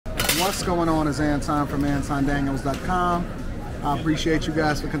What's going on? Is Anton from AntonDaniels.com. I appreciate you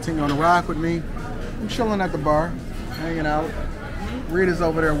guys for continuing to rock with me. I'm chilling at the bar, hanging out. Rita's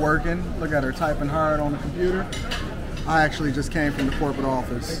over there working. Look at her typing hard on the computer. I actually just came from the corporate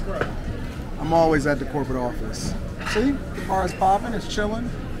office. I'm always at the corporate office. See, the bar is popping, it's chilling.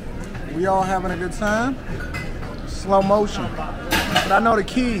 We all having a good time. Slow motion. But I know the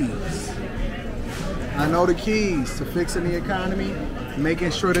keys. I know the keys to fixing the economy,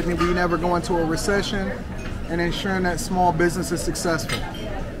 making sure that we never go into a recession, and ensuring that small business is successful.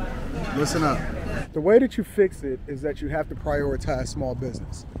 Listen up. The way that you fix it is that you have to prioritize small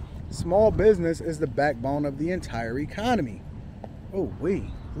business. Small business is the backbone of the entire economy. Oh,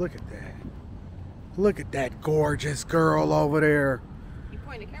 look at that. Look at that gorgeous girl over there. You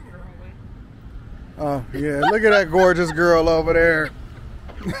point the camera away. Oh, yeah, look at that gorgeous girl over there.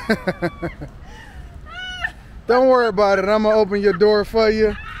 Don't worry about it. I'm going to open your door for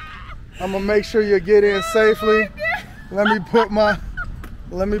you. I'm going to make sure you get in safely. Let me put my,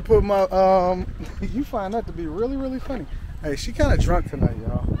 you find that to be really, really funny. Hey, she kind of drunk tonight,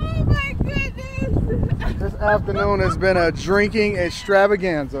 y'all. Oh my goodness. This afternoon has been a drinking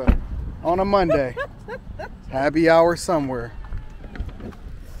extravaganza on a Monday. Happy hour somewhere.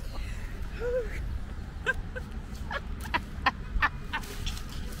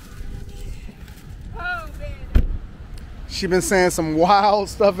 She been saying some wild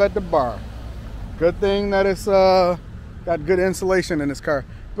stuff at the bar. Good thing that it's got good insulation in this car.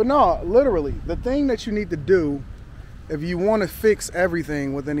 But no, literally, the thing that you need to do if you want to fix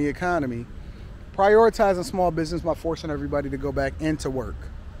everything within the economy, prioritizing small business by forcing everybody to go back into work.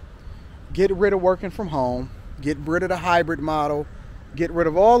 Get rid of working from home. Get rid of the hybrid model. Get rid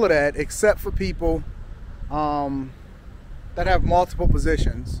of all of that except for people that have multiple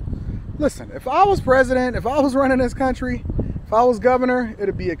positions. Listen, if I was president, if I was running this country, if I was governor,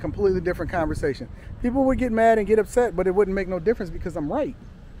 it'd be a completely different conversation. People would get mad and get upset, but it wouldn't make no difference because I'm right.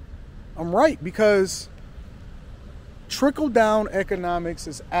 I'm right because trickle-down economics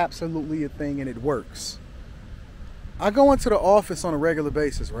is absolutely a thing and it works. I go into the office on a regular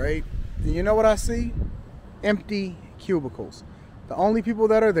basis, right? And you know what I see? Empty cubicles. The only people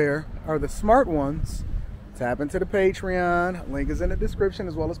that are there are the smart ones. Tap into the Patreon. Link is in the description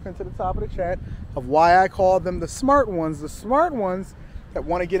as well as pinned to the top of the chat of why I call them the smart ones. The smart ones that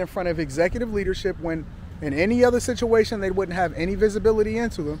want to get in front of executive leadership when in any other situation they wouldn't have any visibility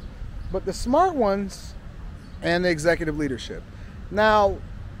into them. But the smart ones and the executive leadership. Now,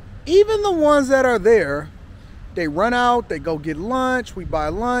 even the ones that are there, they run out, they go get lunch, we buy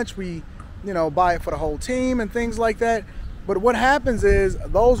lunch, we, buy it for the whole team and things like that. But what happens is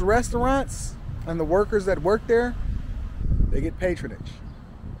those restaurants and the workers that work there, they get patronage.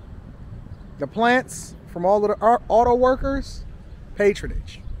 The plants from all of the auto workers,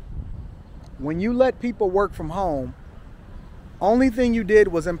 patronage. When you let people work from home, only thing you did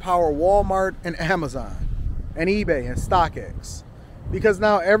was empower Walmart and Amazon and eBay and StockX. Because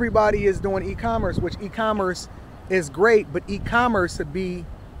now everybody is doing e-commerce, which e-commerce is great, but e-commerce should be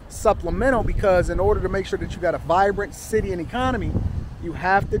supplemental because in order to make sure that you got a vibrant city and economy, you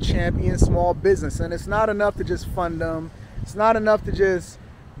have to champion small business. And it's not enough to just fund them. It's not enough to just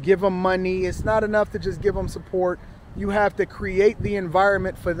give them money. It's not enough to just give them support. You have to create the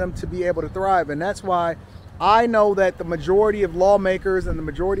environment for them to be able to thrive. And that's why I know that the majority of lawmakers and the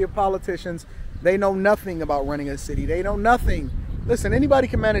majority of politicians, they know nothing about running a city. They know nothing. Listen, anybody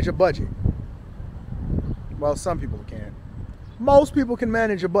can manage a budget. Well, some people can. Most people can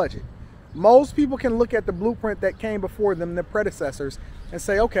manage a budget. Most people can look at the blueprint that came before them, their predecessors, and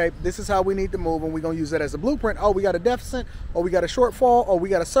say, okay, this is how we need to move, and we're going to use that as a blueprint. Oh, we got a deficit, or we got a shortfall, or we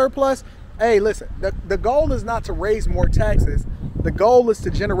got a surplus. Hey, listen, the goal is not to raise more taxes. The goal is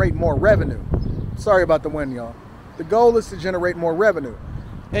to generate more revenue. Sorry about the wind, y'all. The goal is to generate more revenue.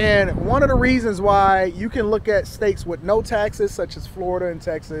 And one of the reasons why you can look at states with no taxes, such as Florida and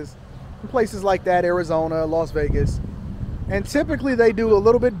Texas, and places like that, Arizona, Las Vegas, and typically they do a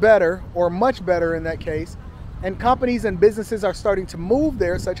little bit better, or much better in that case. And companies and businesses are starting to move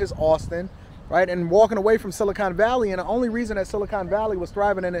there, such as Austin, right? And walking away from Silicon Valley. And the only reason that Silicon Valley was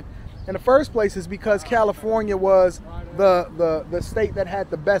thriving in the first place is because California was the state that had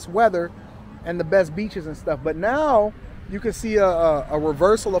the best weather and the best beaches and stuff. But now you can see a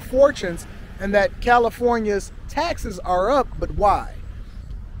reversal of fortunes, and that California's taxes are up. But why?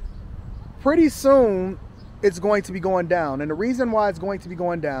 Pretty soon, it's going to be going down. And the reason why it's going to be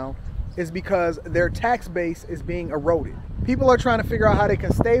going down is because their tax base is being eroded. People are trying to figure out how they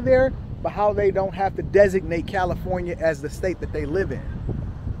can stay there, but how they don't have to designate California as the state that they live in.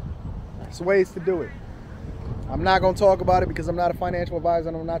 There's ways to do it. I'm not going to talk about it because I'm not a financial advisor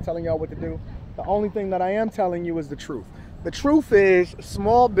and I'm not telling y'all what to do. The only thing that I am telling you is the truth. The truth is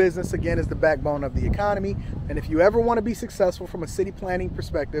small business, again, is the backbone of the economy. And if you ever want to be successful from a city planning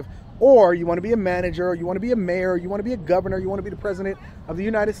perspective, or you want to be a manager, or you want to be a mayor, or you want to be a governor, you want to be the president of the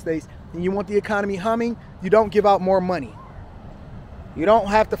United States, and you want the economy humming, you don't give out more money. You don't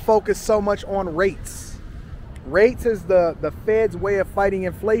have to focus so much on rates. Rates is the Fed's way of fighting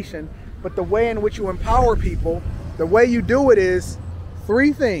inflation, but the way in which you empower people, the way you do it is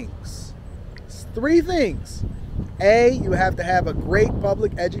three things. It's three things. A, you have to have a great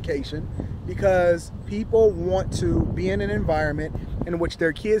public education because people want to be in an environment in which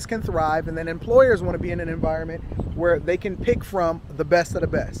their kids can thrive, and then employers want to be in an environment where they can pick from the best of the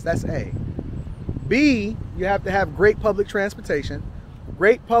best. That's A. B, you have to have great public transportation.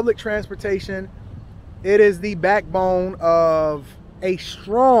 Great public transportation, it is the backbone of a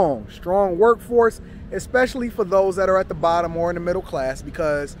strong workforce, especially for those that are at the bottom or in the middle class,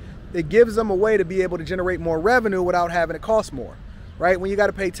 because it gives them a way to be able to generate more revenue without having it cost more, right? When you got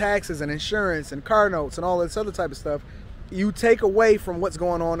to pay taxes and insurance and car notes and all this other type of stuff, you take away from what's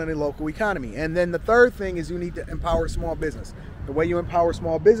going on in the local economy. And then the third thing is you need to empower small business. The way you empower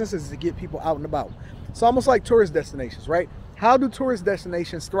small business is to get people out and about. It's almost like tourist destinations, right? How do tourist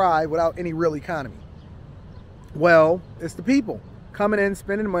destinations thrive without any real economy? Well, it's the people coming in,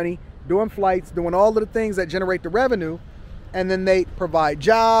 spending money, doing flights, doing all of the things that generate the revenue, and then they provide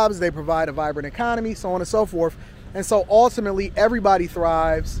jobs, they provide a vibrant economy, so on and so forth. And so ultimately everybody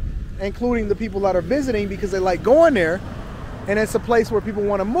thrives, including the people that are visiting, because they like going there, and it's a place where people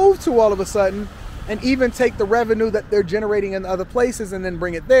want to move to all of a sudden, and even take the revenue that they're generating in other places and then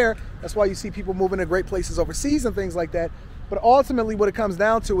bring it there. That's why you see people moving to great places overseas and things like that. But ultimately what it comes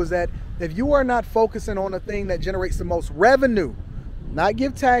down to is that if you are not focusing on the thing that generates the most revenue, not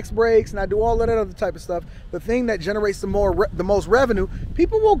give tax breaks, not do all of that other type of stuff, the thing that generates the most revenue,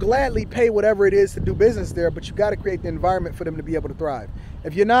 people will gladly pay whatever it is to do business there, but you got to create the environment for them to be able to thrive.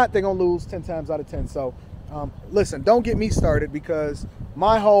 If you're not, they're going to lose 10 times out of 10. So listen, don't get me started, because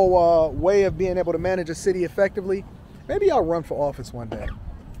my whole way of being able to manage a city effectively, maybe I'll run for office one day.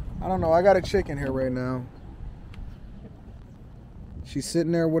 I don't know. I got a chick in here right now. She's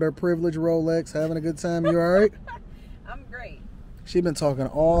sitting there with her privilege Rolex, having a good time. You all right? I'm great. She's been talking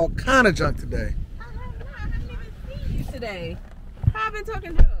all kind of junk today. I haven't even seen you today. I've been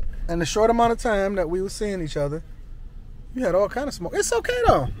talking junk. In the short amount of time that we were seeing each other, you had all kind of smoke. It's okay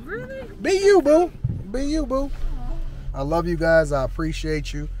though. Really? Be you, boo. Be you, boo. I love you guys. I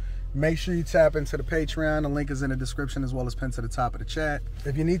appreciate you. Make sure you tap into the Patreon. The link is in the description as well as pinned to the top of the chat.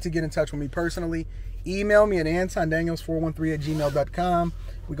 If you need to get in touch with me personally, email me at antondaniels413@gmail.com.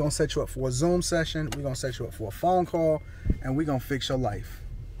 We're going to set you up for a Zoom session. We're going to set you up for a phone call, and we're going to fix your life.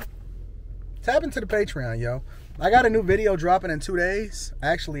 Tap into the Patreon, yo. I got a new video dropping in 2 days,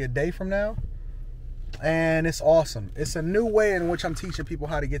 actually a day from now, and it's awesome. It's a new way in which I'm teaching people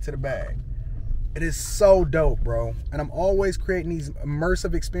how to get to the bag. It is so dope, bro. And I'm always creating these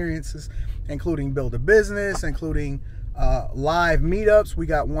immersive experiences, including build a business, including live meetups. We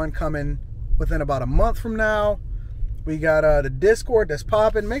got one coming within about a month from now. We got the Discord that's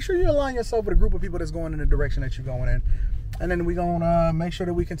popping. Make sure you align yourself with a group of people that's going in the direction that you're going in. And then we're going to make sure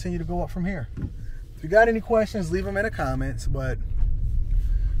that we continue to go up from here. If you got any questions, leave them in the comments. But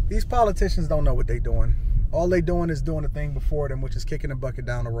these politicians don't know what they're doing. All they doing is doing the thing before them, which is kicking the bucket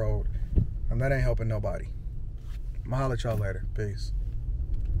down the road. And that ain't helping nobody. I'm going to holler at y'all later. Peace.